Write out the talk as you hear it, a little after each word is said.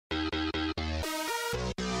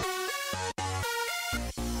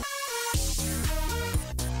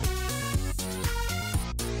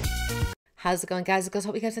How's it going, guys? I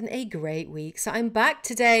hope you guys had a great week. So I'm back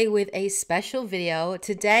today with a special video.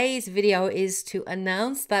 Today's video is to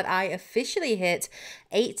announce that I officially hit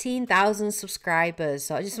 18,000 subscribers.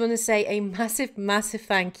 So I just want to say a massive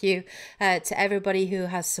thank you to everybody who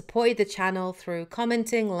has supported the channel through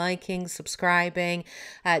commenting, liking, subscribing,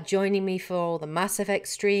 joining me for all the Mass Effect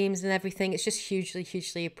streams and everything. It's just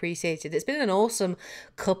hugely appreciated. It's been an awesome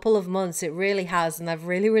couple of months. It really has, and I've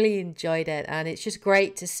really enjoyed it. And it's just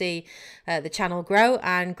great to see the channel grow,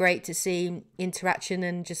 and great to see interaction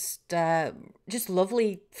and just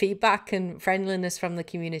lovely feedback and friendliness from the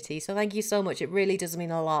community. So thank you so much. It really does mean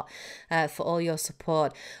a lot for all your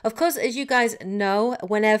support. Of course, as you guys know,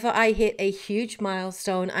 whenever I hit a huge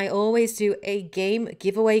milestone, I always do a game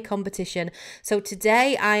giveaway competition. So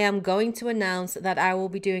today I am going to announce that I will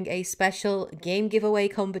be doing a special game giveaway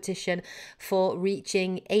competition for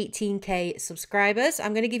reaching 18k subscribers.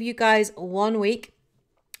 I'm going to give you guys 1 week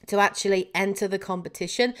to actually enter the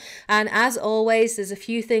competition, and as always, there's a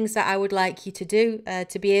few things that I would like you to do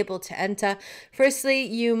to be able to enter. Firstly,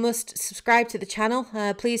 you must subscribe to the channel.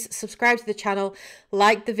 Please subscribe to the channel,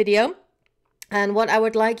 like the video. And what I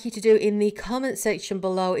would like you to do in the comment section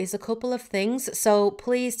below is a couple of things. So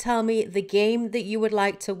please tell me the game that you would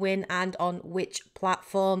like to win and on which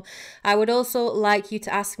platform. I would also like you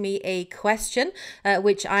to ask me a question,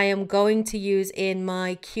 which I am going to use in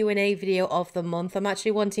my Q&A video of the month. I'm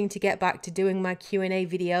actually wanting to get back to doing my Q&A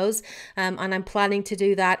videos, and I'm planning to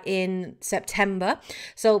do that in September.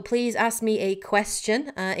 So please ask me a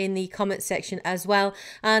question in the comment section as well.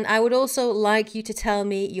 And I would also like you to tell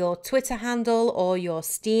me your Twitter handle or your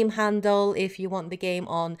Steam handle if you want the game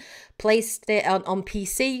on on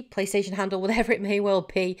PC, PlayStation handle, whatever it may well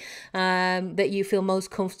be, that you feel most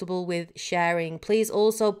comfortable with sharing. Please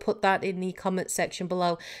also put that in the comment section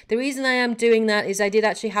below. The reason I am doing that is I did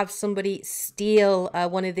actually have somebody steal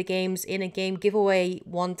one of the games in a game giveaway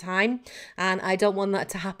one time, and I don't want that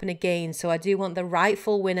to happen again. So I do want the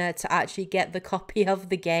rightful winner to actually get the copy of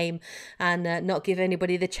the game and not give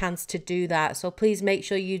anybody the chance to do that. So please make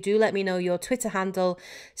sure you do let me know your Twitter handle,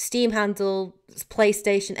 Steam handle,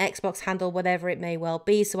 PlayStation, Xbox handle, whatever it may well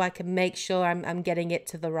be, so I can make sure I'm getting it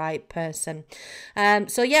to the right person.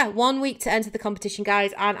 So yeah, 1 week to enter the competition,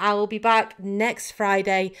 guys, and I will be back next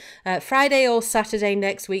Friday, Friday or Saturday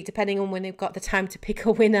next week, depending on when they've got the time to pick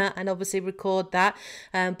a winner and obviously record that.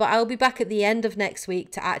 But I'll be back at the end of next week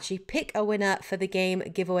to actually pick a winner for the game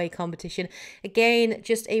giveaway competition. Again,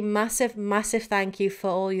 just a massive thank you for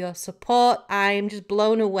all your support. I'm just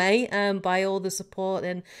blown away by all the support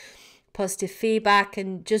and positive feedback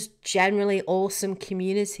and just generally awesome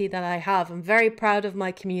community that I have. I'm very proud of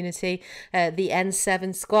my community, the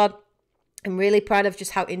N7 squad. I'm really proud of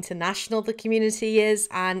just how international the community is,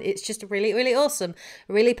 and it's just really awesome,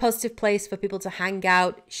 a really positive place for people to hang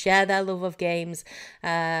out, share their love of games,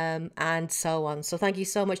 and so on. So thank you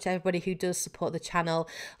so much to everybody who does support the channel.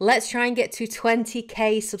 Let's try and get to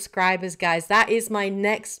 20k subscribers, guys. That is my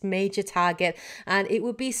next major target, and it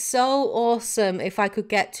would be so awesome if I could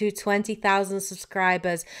get to 20,000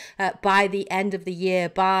 subscribers by the end of the year,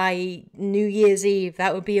 by New Year's Eve.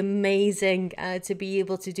 That would be amazing to be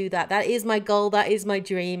able to do that. That is my goal, that is my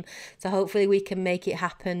dream, so hopefully we can make it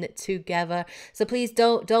happen together. So please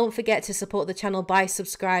don't forget to support the channel by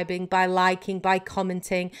subscribing, by liking, by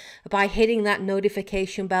commenting, by hitting that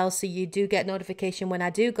notification bell so you do get notification when I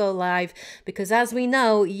do go live, because as we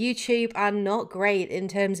know, YouTube are not great in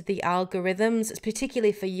terms of the algorithms,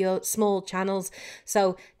 particularly for your small channels.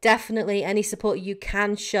 So definitely any support you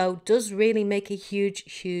can show does really make a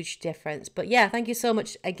huge difference. But yeah, thank you so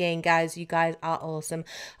much again, guys. You guys are awesome.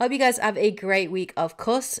 Hope you guys have a great week, of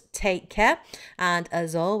course. Take care, and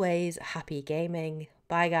as always, happy gaming.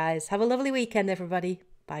 Bye, guys. Have a lovely weekend, everybody.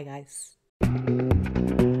 Bye, guys.